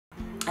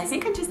I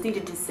think I just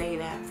needed to say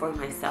that for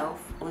myself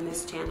on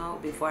this channel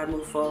before I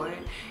move forward,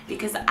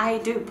 because I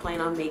do plan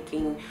on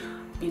making,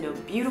 you know,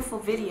 beautiful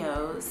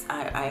videos.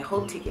 I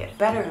hope to get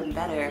better and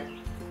better,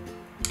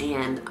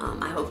 and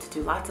I hope to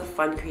do lots of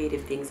fun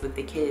creative things with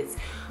the kids,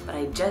 but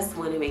I just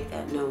want to make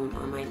that known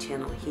on my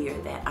channel here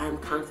that I'm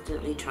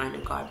constantly trying to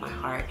guard my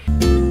heart.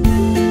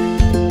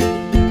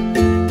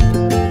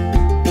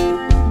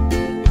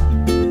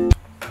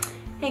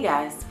 Hey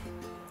guys.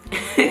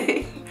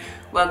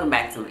 Welcome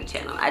back to my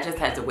channel. I just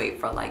had to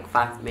wait for like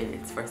 5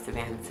 minutes for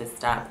Savannah to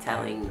stop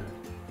telling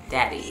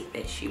Daddy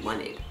that she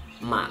wanted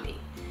mommy,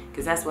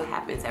 because that's what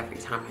happens every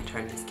time I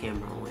turn this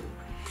camera on.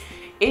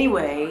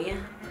 Anyway,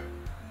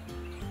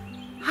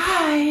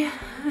 hi.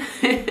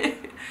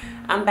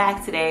 I'm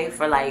back today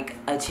for like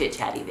a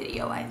chit-chatty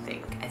video. I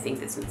think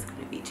this one's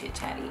gonna be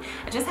chit-chatty.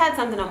 I just had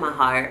something on my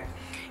heart,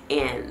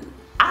 and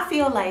I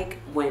feel like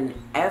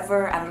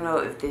whenever, I don't know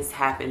if this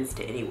happens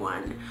to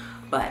anyone,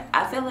 but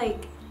I feel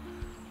like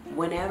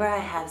whenever I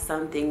have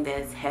something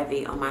that's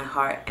heavy on my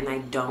heart and I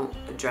don't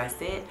address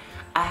it,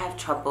 I have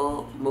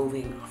trouble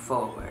moving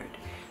forward.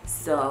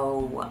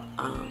 So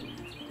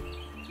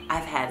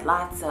I've had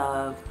lots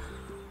of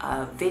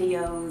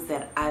videos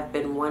that I've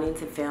been wanting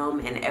to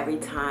film, and every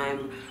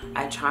time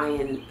I try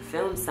and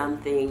film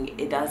something,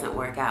 it doesn't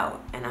work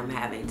out, and I'm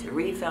having to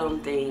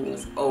refilm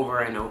things over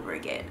and over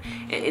again.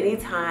 And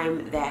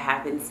anytime that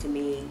happens to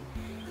me,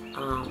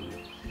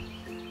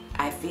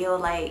 I feel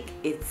like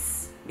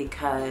it's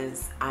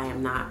because I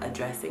am not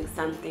addressing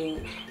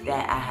something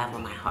that I have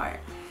on my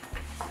heart.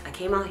 I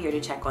came out here to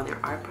check on their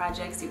art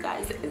projects, you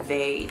guys.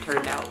 They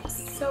turned out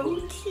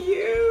so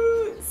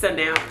cute. So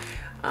now,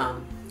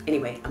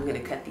 anyway, I'm gonna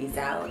cut these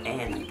out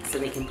and so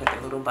they can put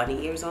their little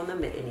bunny ears on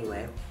them. But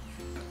anyway,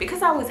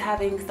 because I was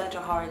having such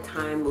a hard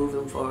time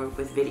moving forward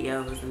with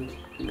videos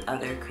and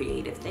other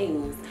creative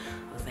things,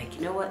 I was like,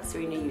 you know what,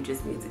 Syreena, you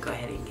just need to go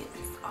ahead and get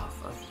this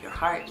off of your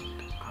heart,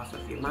 off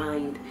of your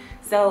mind.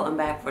 So I'm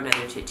back for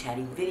another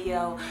chit-chatting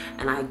video,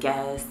 and I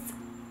guess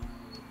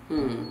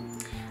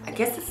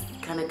it's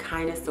gonna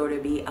kind of sort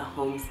of be a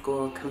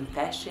homeschool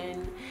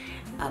confession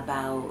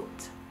about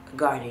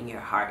guarding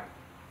your heart.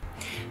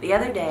 The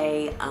other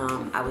day,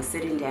 I was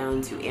sitting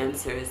down to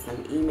answer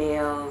some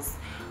emails,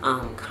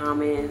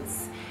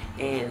 comments,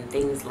 and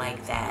things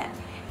like that.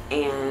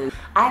 And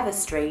I have a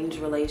strange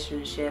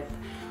relationship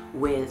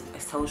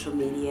with social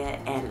media,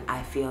 and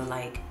I feel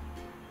like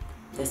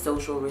the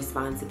social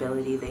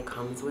responsibility that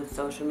comes with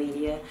social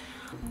media.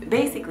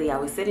 Basically, I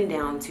was sitting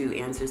down to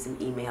answer some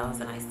emails,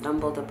 and I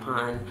stumbled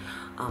upon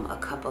a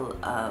couple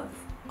of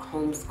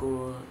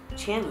homeschool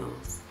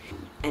channels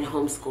and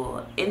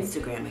homeschool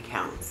Instagram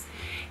accounts.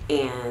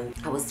 And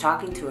I was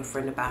talking to a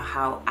friend about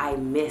how I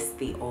miss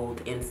the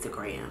old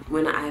Instagram.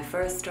 When I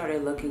first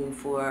started looking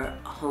for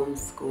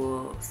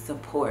homeschool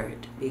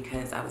support,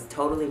 because I was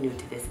totally new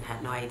to this and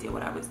had no idea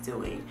what I was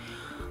doing,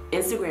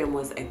 Instagram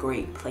was a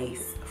great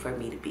place for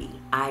me to be.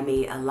 I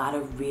made a lot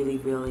of really,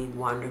 really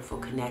wonderful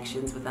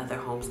connections with other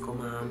homeschool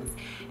moms,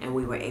 and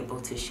we were able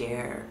to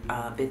share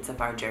bits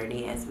of our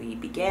journey as we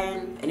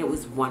began, and it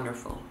was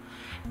wonderful.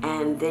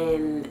 And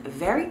then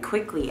very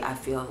quickly, I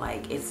feel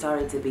like it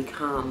started to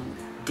become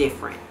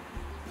different.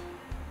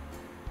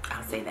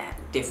 I'll say that,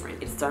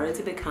 different. It started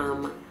to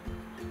become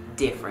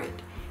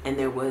different, and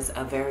there was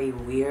a very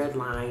weird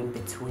line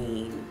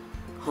between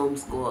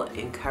homeschool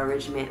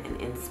encouragement and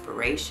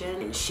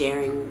inspiration and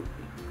sharing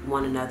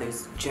one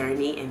another's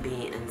journey and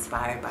being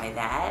inspired by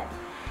that.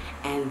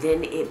 And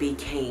then it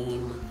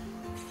became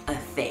a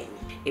thing.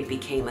 It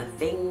became a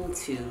thing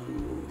to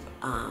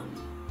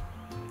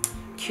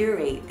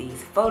curate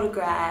these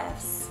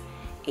photographs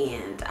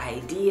and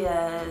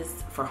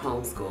ideas for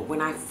homeschool.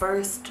 When I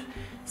first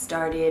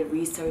started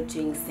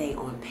researching, say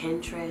on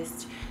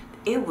Pinterest,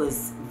 it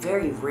was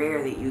very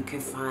rare that you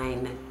could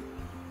find,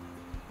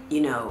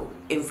 you know,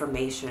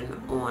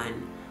 information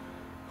on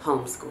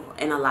homeschool.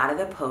 And a lot of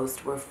the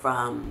posts were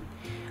from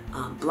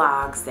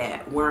blogs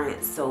that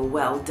weren't so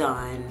well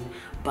done,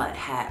 but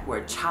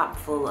were chock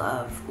full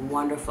of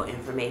wonderful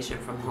information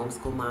from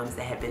homeschool moms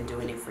that had been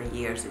doing it for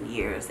years and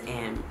years,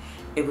 and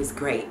it was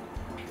great.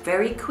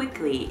 Very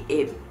quickly,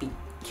 it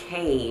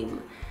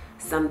became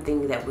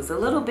something that was a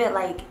little bit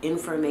like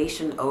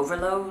information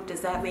overload.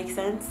 Does that make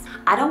sense?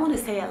 I don't want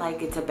to say it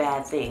like it's a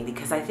bad thing,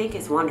 because I think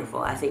it's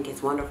wonderful. I think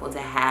it's wonderful to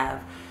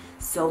have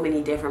so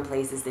many different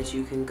places that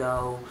you can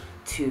go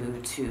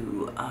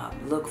to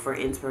look for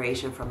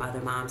inspiration from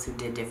other moms who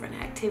did different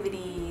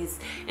activities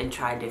and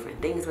tried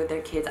different things with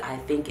their kids. I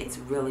think it's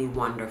really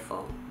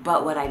wonderful.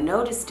 But what I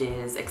noticed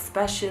is,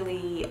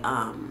 especially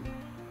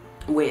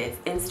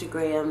with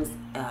Instagrams,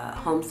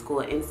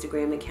 homeschool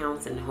Instagram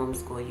accounts and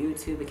homeschool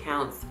YouTube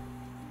accounts,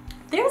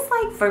 there's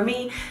like, for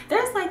me,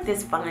 there's like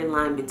this fine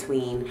line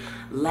between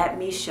let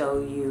me show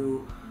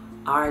you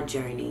our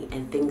journey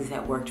and things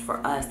that worked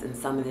for us and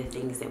some of the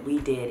things that we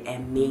did,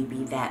 and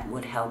maybe that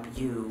would help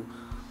you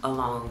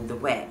along the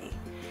way.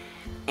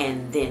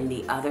 And then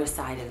the other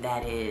side of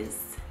that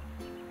is,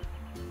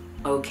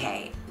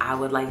 okay, I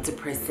would like to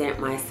present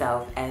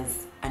myself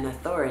as an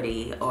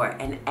authority or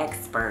an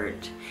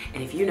expert.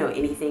 And if you know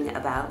anything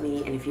about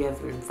me, and if you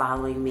have been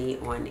following me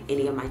on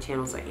any of my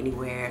channels or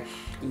anywhere,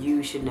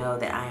 you should know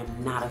that I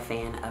am not a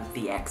fan of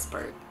the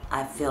expert.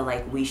 I feel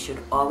like we should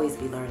always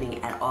be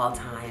learning at all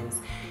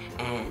times.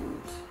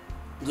 And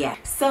yeah,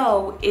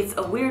 so it's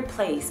a weird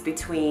place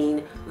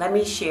between, let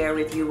me share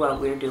with you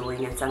what we're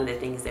doing and some of the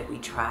things that we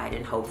tried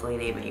and hopefully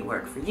they may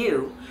work for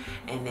you.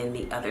 And then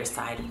the other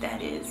side of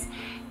that is,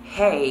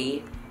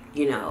 hey,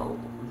 you know,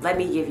 let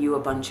me give you a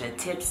bunch of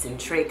tips and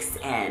tricks,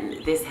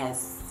 and this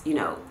has, you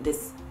know,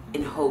 this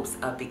in hopes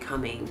of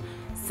becoming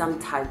some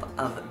type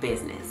of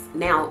business.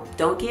 Now,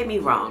 don't get me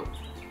wrong.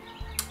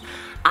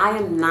 I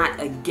am not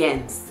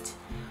against,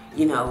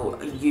 you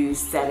know, you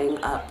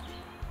setting up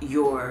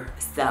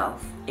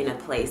yourself in a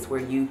place where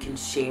you can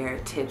share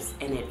tips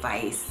and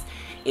advice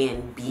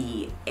and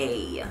be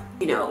a,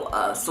 you know,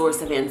 a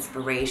source of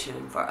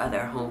inspiration for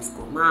other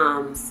homeschool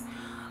moms.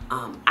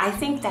 I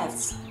think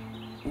that's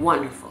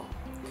wonderful.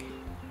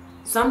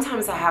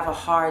 Sometimes I have a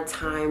hard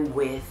time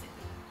with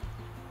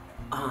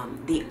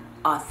the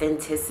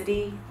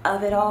authenticity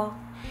of it all.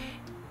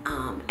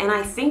 And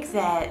I think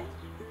that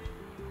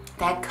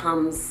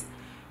comes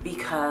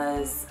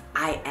because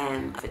I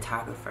am a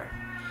photographer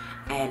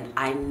and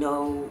I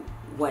know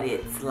what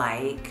it's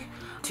like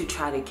to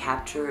try to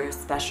capture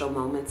special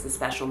moments and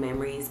special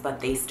memories, but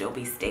they still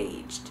be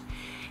staged.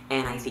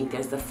 And I think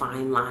there's a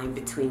fine line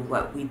between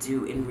what we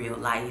do in real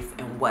life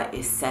and what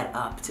is set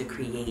up to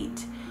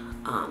create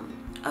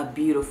a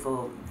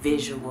beautiful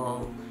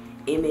visual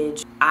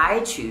image. I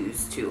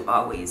choose to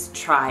always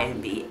try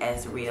and be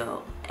as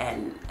real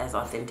and as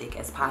authentic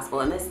as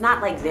possible. And it's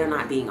not like they're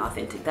not being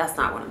authentic. That's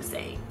not what I'm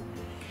saying.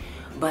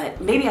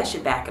 But maybe I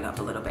should back it up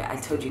a little bit. I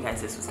told you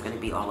guys this was going to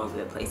be all over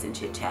the place and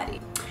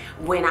chit-chatty.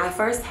 When I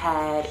first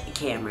had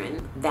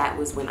Cameron, that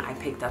was when I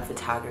picked up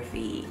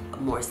photography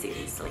more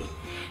seriously.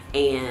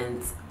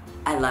 And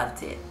I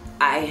loved it.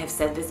 I have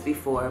said this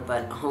before,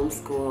 but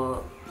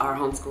our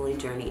homeschooling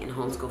journey and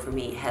homeschool for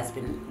me has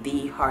been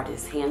the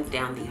hardest, hands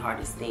down the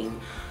hardest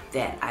thing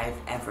that I've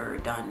ever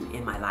done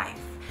in my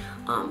life.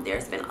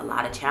 There's been a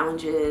lot of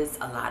challenges,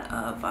 a lot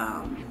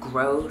of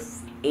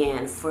growth,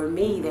 and for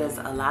me there's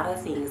a lot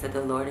of things that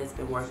the Lord has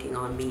been working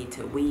on me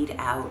to weed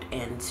out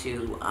and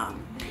to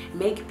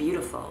make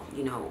beautiful.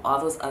 You know, all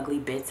those ugly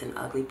bits and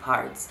ugly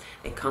parts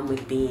that come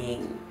with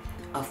being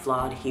a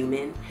flawed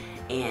human,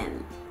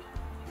 and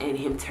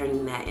him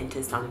turning that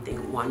into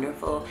something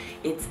wonderful.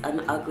 It's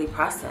an ugly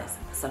process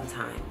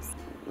sometimes.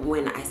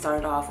 When I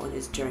started off on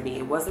this journey,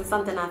 it wasn't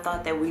something I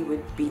thought that we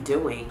would be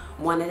doing.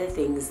 One of the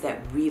things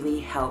that really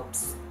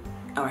helps,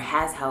 or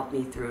has helped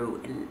me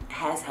through and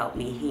has helped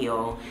me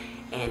heal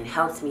and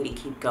helps me to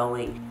keep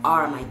going,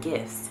 are my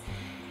gifts.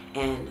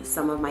 And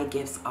some of my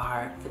gifts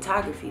are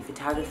photography.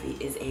 Photography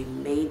is a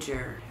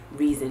major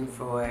reason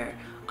for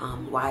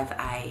why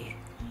I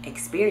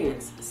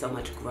experienced so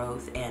much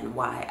growth and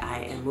why I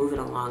am moving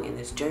along in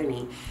this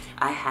journey.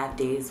 I have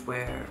days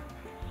where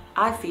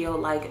I feel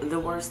like the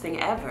worst thing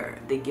ever.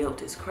 The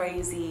guilt is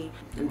crazy.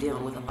 I'm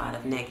dealing with a lot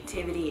of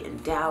negativity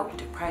and doubt,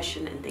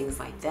 depression, and things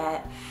like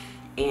that.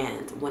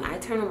 And when I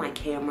turn on my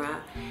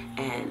camera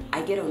and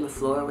I get on the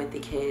floor with the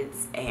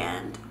kids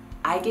and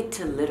I get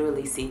to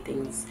literally see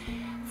things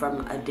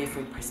from a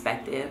different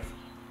perspective,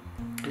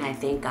 and I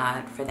thank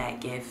God for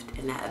that gift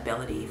and that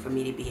ability for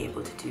me to be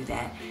able to do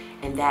that.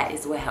 And that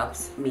is what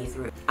helps me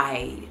through.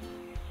 I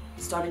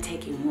started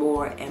taking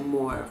more and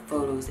more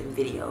photos and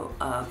video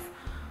of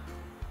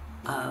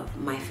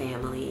my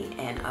family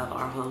and of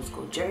our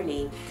homeschool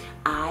journey.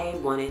 I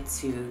wanted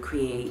to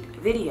create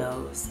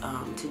videos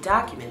to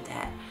document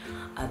that.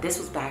 This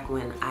was back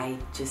when I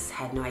just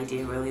had no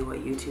idea really what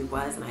YouTube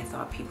was, and I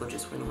thought people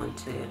just went on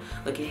to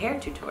look at hair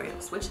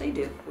tutorials, which they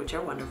do, which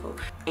are wonderful.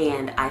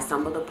 And I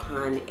stumbled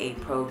upon a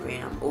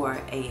program or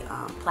a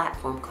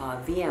platform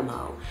called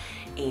VMO,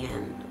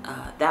 and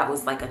that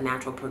was like a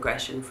natural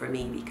progression for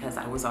me because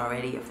I was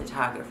already a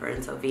photographer,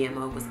 and so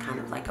VMO was kind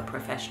of like a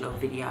professional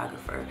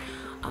videographer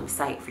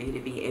site for you to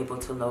be able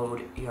to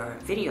load your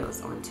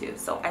videos onto.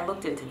 So I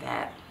looked into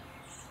that,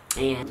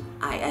 and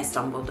I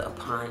stumbled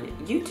upon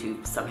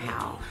YouTube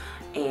somehow,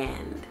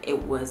 and it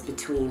was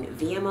between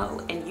VMO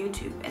and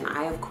YouTube, and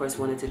I of course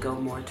wanted to go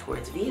more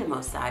towards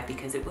VMO side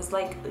because it was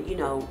like, you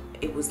know,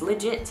 it was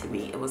legit to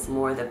me. It was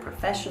more the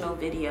professional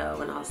video,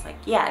 and I was like,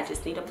 yeah, I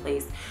just need a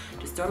place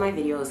to store my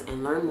videos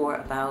and learn more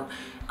about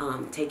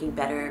taking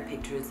better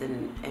pictures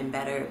and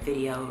better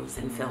videos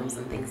and films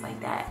and things like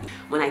that.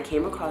 When I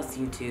came across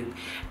YouTube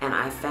and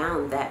I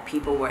found that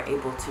people were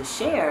able to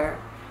share,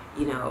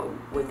 you know,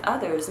 with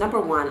others.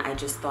 Number one, I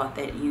just thought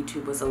that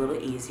YouTube was a little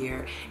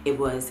easier. It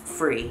was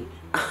free,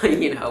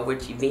 you know,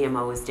 which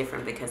VMO was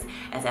different because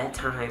at that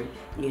time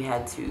you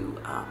had to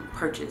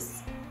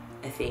purchase,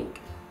 I think,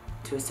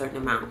 to a certain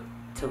amount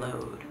to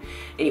load.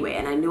 Anyway,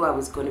 and I knew I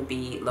was going to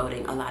be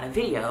loading a lot of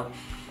video.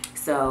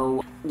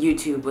 So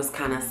YouTube was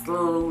kind of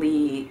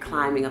slowly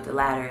climbing up the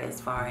ladder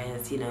as far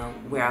as, you know,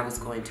 where I was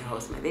going to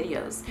host my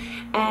videos.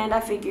 And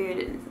I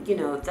figured, you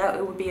know, that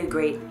it would be a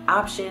great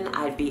option.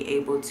 I'd be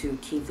able to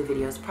keep the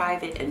videos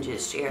private and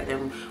just share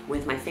them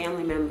with my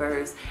family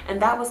members.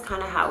 And that was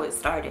kind of how it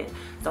started.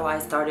 So I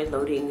started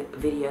loading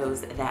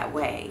videos that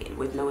way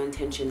with no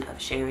intention of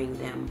sharing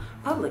them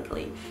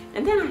publicly.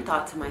 And then I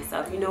thought to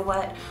myself, you know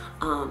what,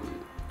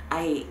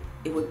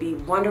 it would be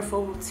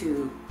wonderful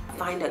to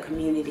find a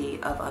community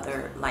of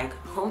other like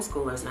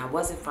homeschoolers, and I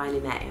wasn't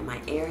finding that in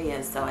my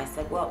area. So I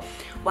said, well,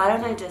 why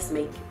don't I just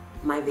make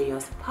my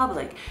videos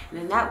public? And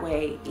in that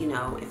way, you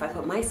know, if I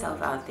put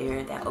myself out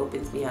there, that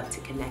opens me up to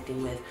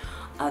connecting with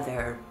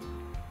other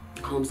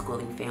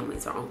homeschooling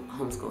families or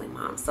homeschooling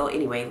moms. So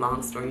anyway,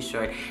 long story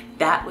short,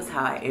 that was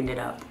how I ended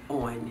up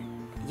on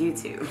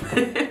YouTube.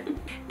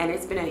 And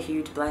it's been a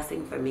huge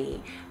blessing for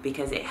me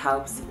because it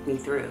helps me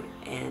through.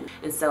 And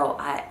so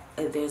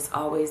there's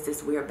always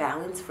this weird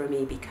balance for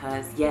me,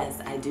 because yes,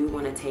 I do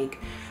want to take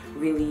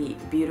really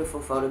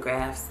beautiful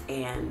photographs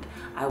and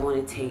I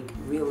want to take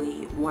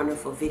really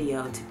wonderful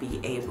video to be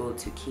able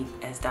to keep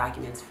as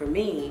documents for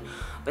me.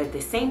 But at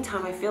the same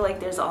time, I feel like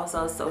there's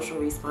also a social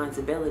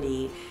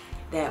responsibility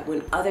that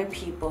when other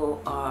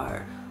people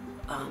are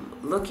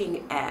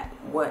looking at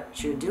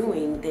what you're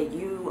doing, that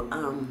you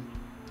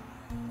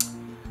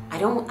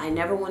I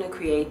never want to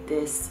create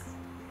this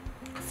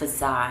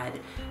facade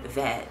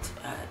that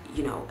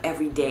you know,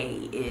 every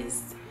day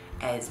is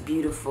as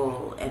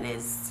beautiful and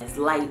as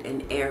light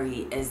and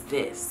airy as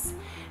this.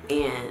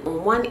 And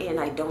on one end,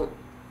 I don't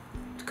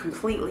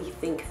completely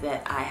think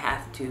that I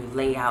have to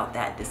lay out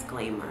that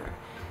disclaimer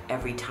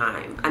every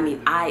time. I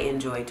mean, I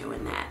enjoy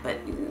doing that, but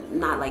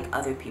not like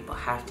other people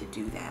have to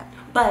do that.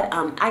 But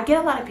I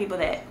get a lot of people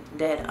that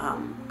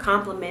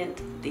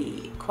compliment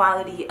the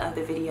quality of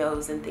the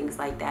videos and things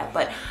like that.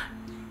 But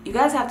you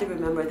guys have to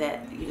remember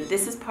that, you know,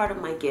 this is part of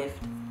my gift.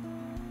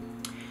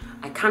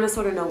 I kind of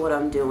sort of know what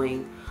I'm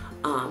doing.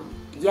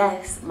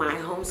 Yes, my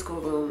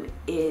homeschool room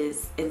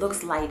it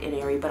looks light and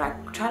airy, but I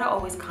try to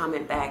always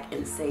comment back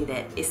and say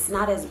that it's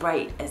not as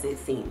bright as it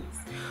seems.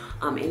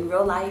 In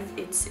real life,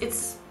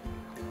 it's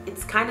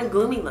kind of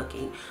gloomy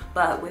looking,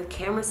 but with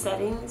camera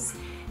settings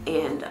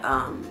and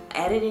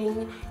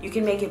editing, you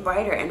can make it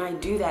brighter. And I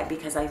do that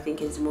because I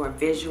think it's more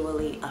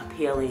visually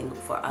appealing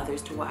for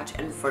others to watch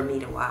and for me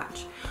to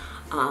watch.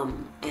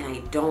 And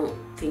I don't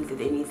think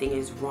that anything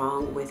is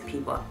wrong with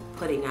people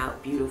putting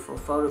out beautiful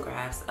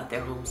photographs of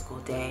their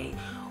homeschool day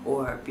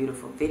or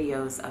beautiful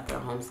videos of their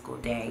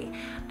homeschool day.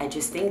 I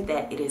just think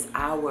that it is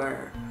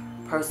our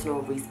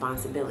personal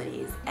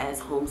responsibilities as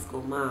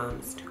homeschool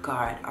moms to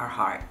guard our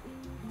heart.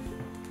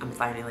 I'm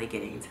finally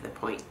getting to the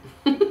point.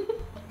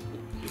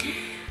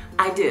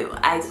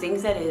 I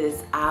think that it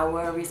is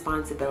our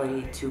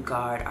responsibility to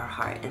guard our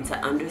heart and to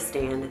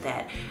understand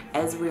that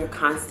as we're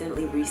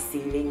constantly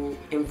receiving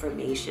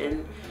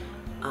information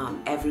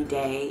every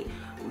day,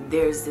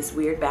 there's this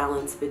weird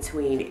balance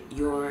between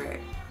your,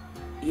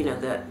 you know,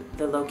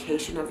 the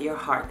location of your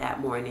heart that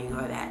morning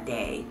or that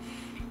day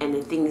and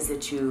the things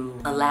that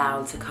you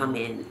allow to come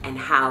in and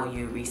how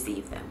you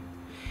receive them.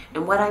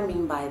 And what I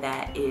mean by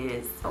that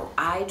is,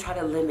 I try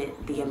to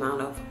limit the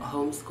amount of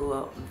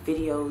homeschool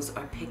videos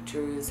or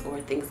pictures or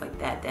things like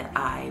that that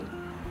I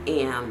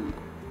am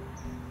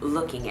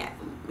looking at,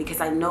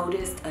 because I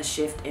noticed a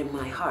shift in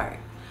my heart.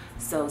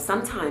 So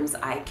sometimes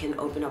I can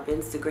open up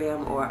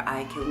Instagram or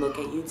I can look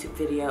at YouTube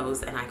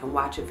videos and I can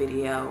watch a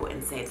video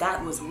and say,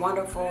 that was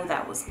wonderful,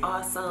 that was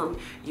awesome,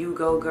 you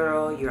go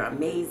girl, you're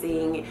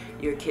amazing,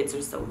 your kids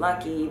are so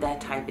lucky, that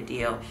type of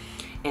deal.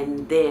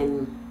 And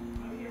then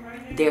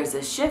there's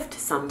a shift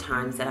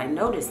sometimes that I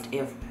noticed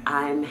if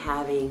I'm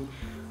having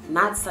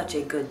not such a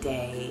good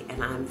day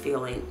and I'm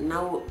feeling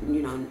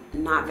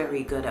not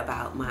very good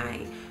about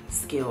my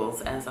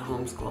skills as a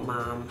homeschool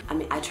mom. I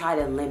mean, I try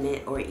to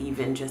limit or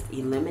even just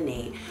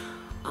eliminate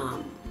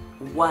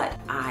what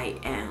I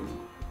am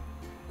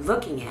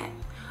looking at,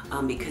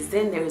 because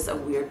then there's a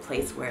weird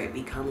place where it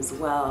becomes,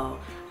 well,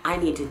 I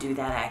need to do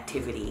that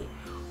activity,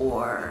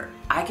 or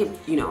I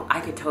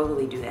could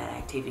totally do that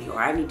activity, or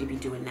I need to be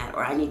doing that,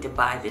 or I need to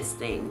buy this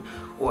thing,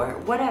 or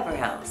whatever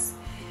else.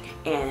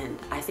 And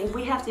I think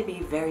we have to be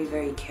very,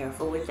 very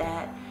careful with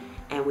that.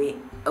 And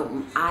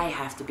I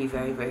have to be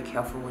very, very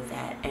careful with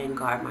that and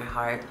guard my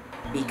heart,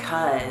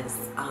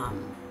 because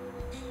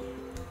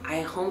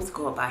I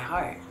homeschool by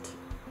heart.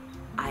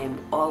 I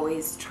am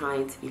always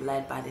trying to be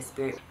led by the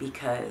Spirit,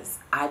 because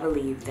I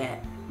believe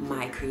that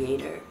my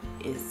Creator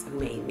is who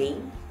made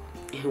me,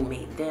 who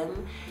made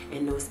them,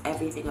 and knows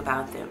everything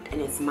about them.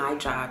 And it's my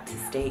job to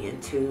stay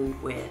in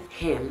tune with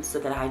Him so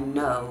that I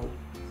know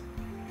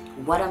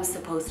what I'm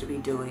supposed to be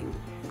doing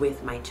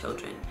with my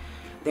children.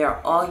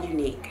 They're all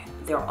unique,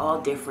 they're all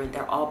different,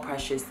 they're all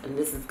precious, and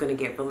this is going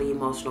to get really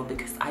emotional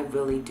because I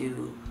really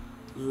do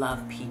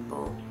love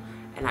people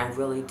and I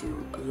really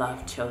do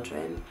love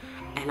children,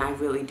 and I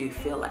really do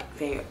feel like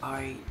they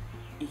are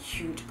a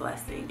huge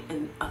blessing.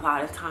 And a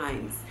lot of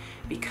times,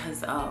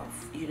 because of,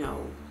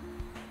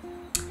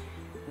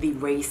 the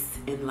race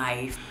in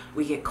life,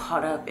 we get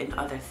caught up in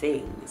other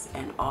things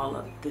and all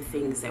of the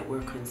things that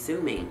we're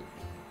consuming,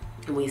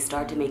 and we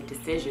start to make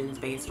decisions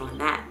based on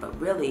that. But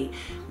really,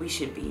 we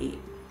should be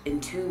in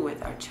tune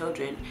with our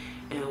children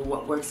and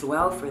what works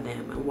well for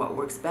them and what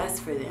works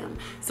best for them.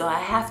 So I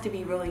have to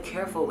be really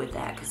careful with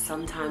that, because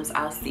sometimes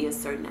I'll see a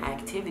certain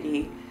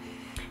activity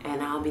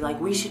and I'll be like,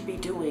 we should be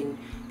doing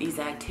these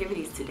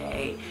activities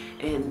today,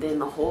 and then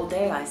the whole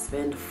day I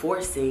spend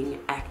forcing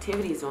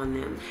activities on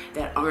them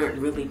that aren't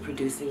really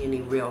producing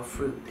any real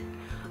fruit,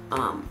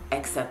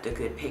 except a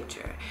good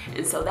picture.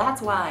 And so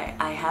that's why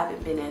I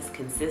haven't been as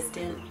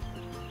consistent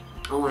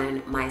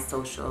on my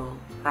social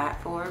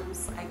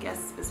platforms, I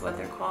guess is what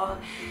they're called,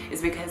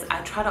 is because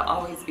I try to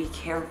always be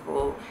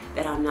careful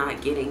that I'm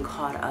not getting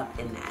caught up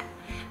in that.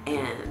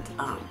 And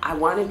I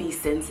want to be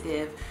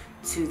sensitive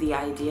to the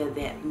idea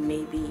that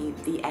maybe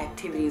the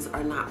activities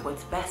are not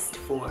what's best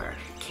for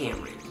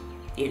Cameron,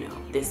 you know,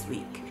 this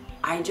week.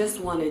 I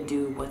just want to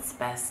do what's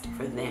best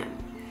for them.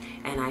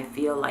 And I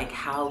feel like,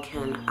 how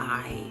can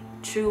I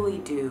truly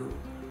do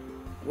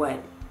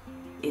what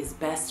is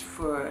best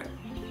for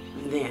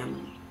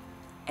them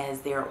as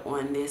they're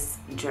on this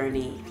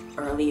journey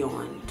early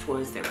on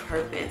towards their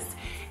purpose,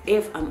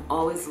 if I'm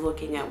always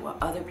looking at what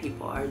other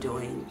people are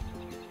doing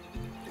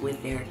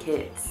with their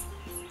kids?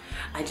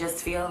 I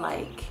just feel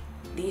like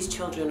these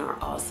children are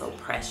all so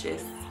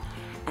precious,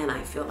 and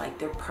I feel like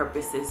their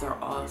purposes are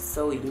all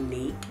so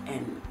unique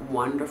and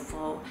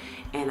wonderful.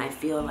 And I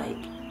feel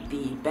like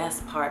the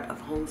best part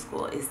of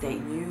homeschool is that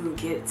you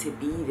get to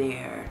be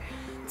there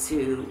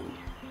to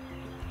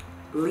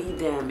lead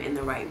them in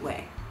the right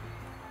way.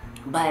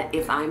 But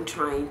if I'm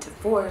trying to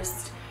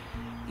force,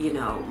 you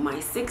know, my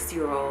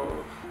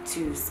 6-year-old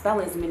to spell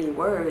as many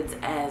words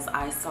as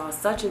I saw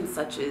such and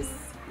such's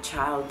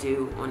child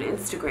do on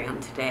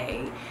Instagram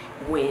today,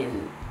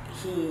 when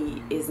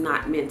he is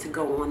not meant to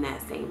go on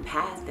that same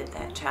path that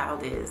that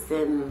child is,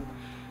 then,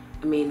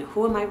 I mean,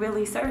 who am I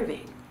really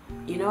serving?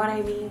 You know what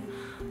I mean?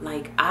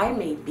 Like, I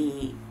may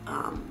be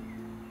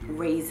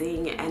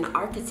raising an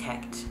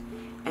architect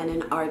and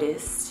an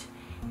artist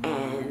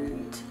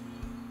and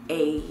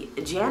a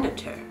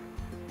janitor.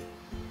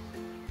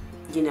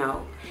 You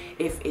know,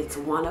 if it's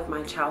one of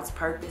my child's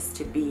purpose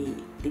to be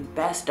the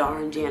best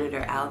darn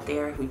janitor out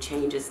there who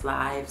changes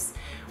lives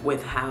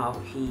with how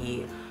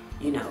he,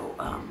 you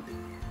know,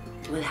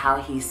 with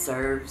how he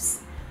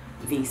serves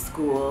the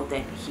school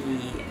that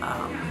he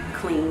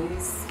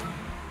cleans,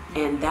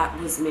 and that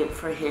was meant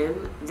for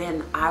him,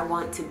 then I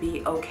want to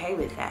be okay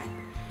with that.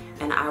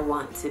 And I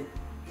want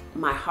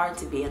my heart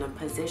to be in a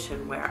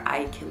position where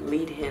I can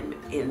lead him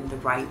in the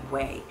right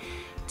way,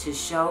 to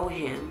show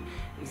him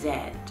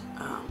that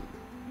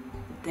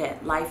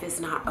that life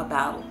is not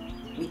about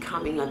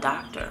becoming a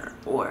doctor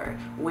or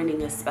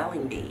winning a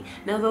spelling bee.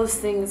 Now, those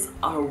things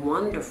are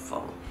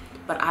wonderful,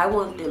 but I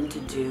want them to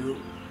do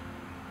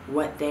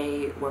what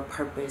they were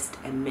purposed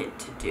and meant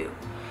to do.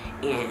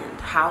 And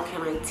how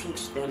can I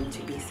teach them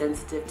to be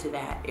sensitive to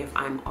that if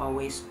I'm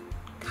always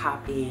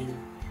copying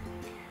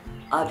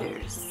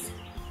others?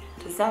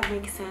 Does that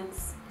make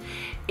sense?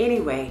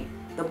 Anyway,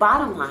 the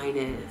bottom line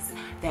is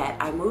that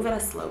I move at a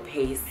slow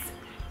pace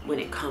when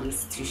it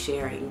comes to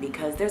sharing,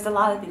 because there's a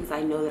lot of things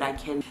I know that I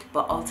can,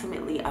 but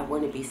ultimately I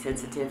want to be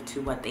sensitive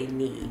to what they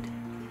need.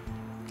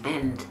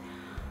 And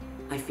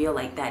I feel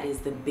like that is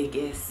the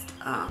biggest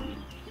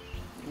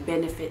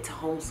benefit to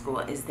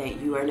homeschool, is that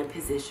you are in a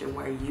position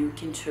where you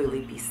can truly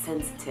be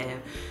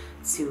sensitive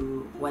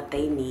to what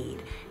they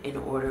need in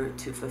order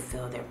to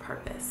fulfill their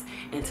purpose,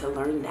 and to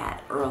learn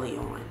that early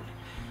on.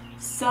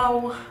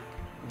 So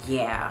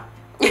yeah.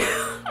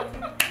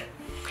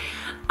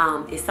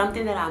 It's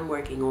something that I'm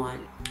working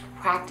on,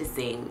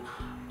 practicing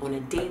on a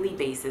daily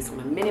basis, on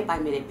a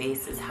minute-by-minute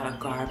basis, how to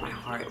guard my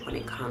heart when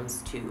it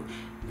comes to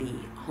the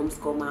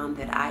homeschool mom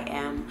that I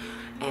am,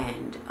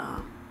 and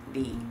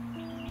the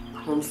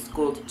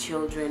homeschooled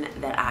children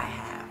that I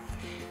have.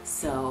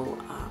 So,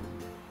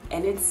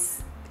 and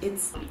it's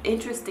an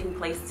interesting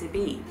place to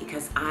be,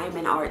 because I'm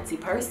an artsy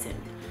person,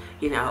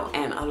 you know,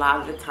 and a lot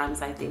of the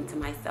times I think to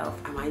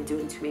myself, am I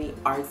doing too many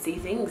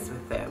artsy things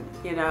with them,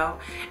 you know?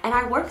 And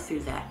I work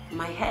through that in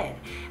my head,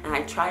 and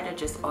I try to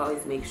just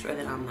always make sure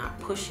that I'm not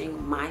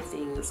pushing my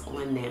things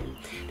on them,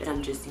 that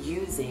I'm just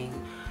using,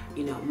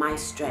 you know, my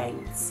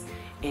strengths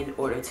in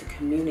order to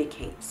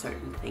communicate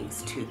certain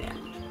things to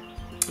them.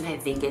 And I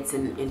think it's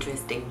an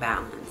interesting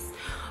balance.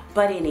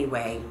 But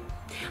anyway,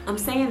 I'm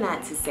saying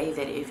that to say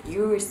that if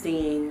you're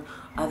seeing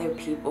other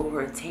people who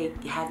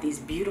have these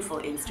beautiful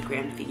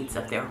Instagram feeds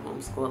of their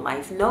homeschool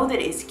life, know that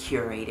it's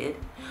curated.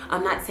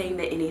 I'm not saying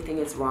that anything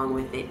is wrong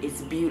with it.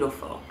 It's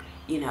beautiful.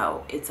 You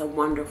know, it's a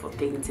wonderful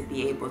thing to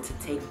be able to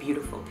take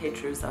beautiful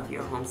pictures of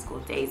your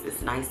homeschool days.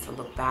 It's nice to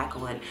look back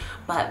on.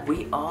 But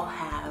we all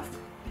have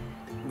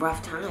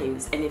rough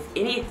times, and if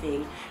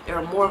anything, there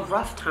are more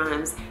rough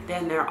times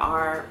than there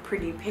are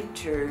pretty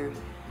picture,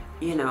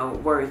 you know,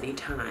 worthy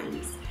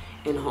times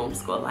in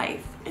homeschool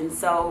life. And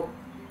so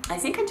I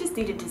think I just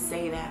needed to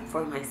say that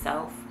for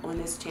myself on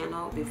this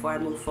channel before I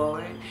move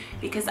forward,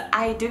 because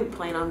I do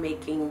plan on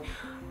making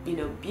you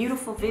know,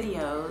 beautiful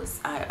videos.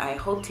 I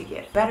hope to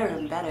get better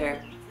and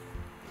better.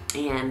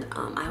 And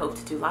I hope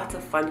to do lots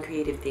of fun,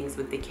 creative things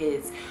with the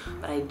kids.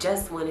 But I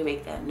just want to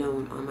make that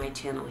known on my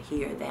channel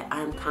here that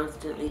I'm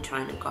constantly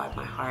trying to guard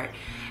my heart.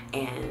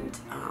 And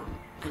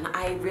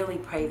I really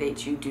pray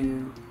that you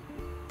do,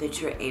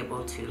 that you're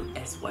able to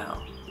as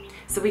well.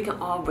 So we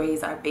can all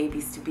raise our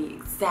babies to be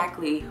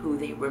exactly who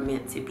they were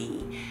meant to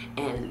be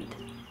and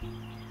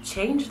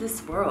change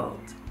this world,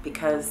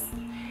 because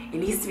it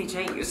needs to be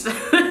changed.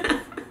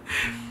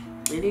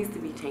 It needs to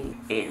be changed.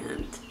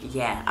 And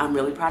yeah, I'm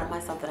really proud of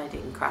myself that I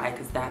didn't cry,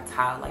 because that's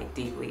how like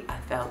deeply I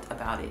felt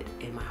about it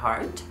in my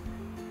heart.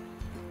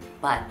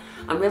 But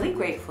I'm really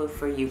grateful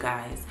for you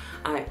guys.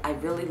 I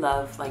really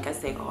love, like I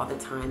say all the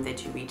time,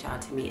 that you reach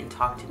out to me and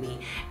talk to me,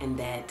 and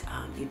that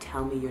you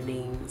tell me your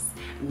names.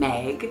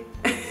 Meg.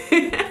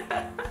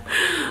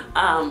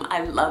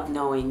 I love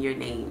knowing your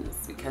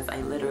names, because I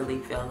literally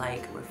feel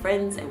like we're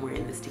friends and we're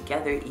in this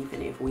together,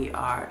 even if we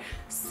are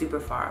super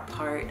far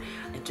apart.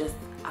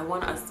 I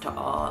want us to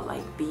all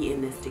like be in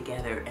this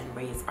together and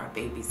raise our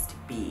babies to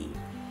be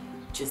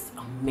just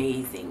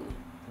amazing,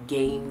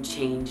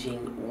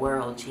 game-changing,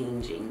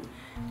 world-changing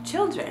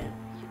children.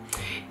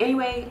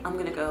 Anyway, I'm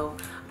gonna go.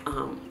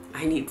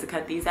 I need to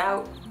cut these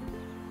out,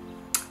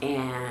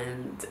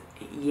 and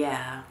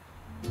yeah,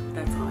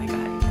 that's all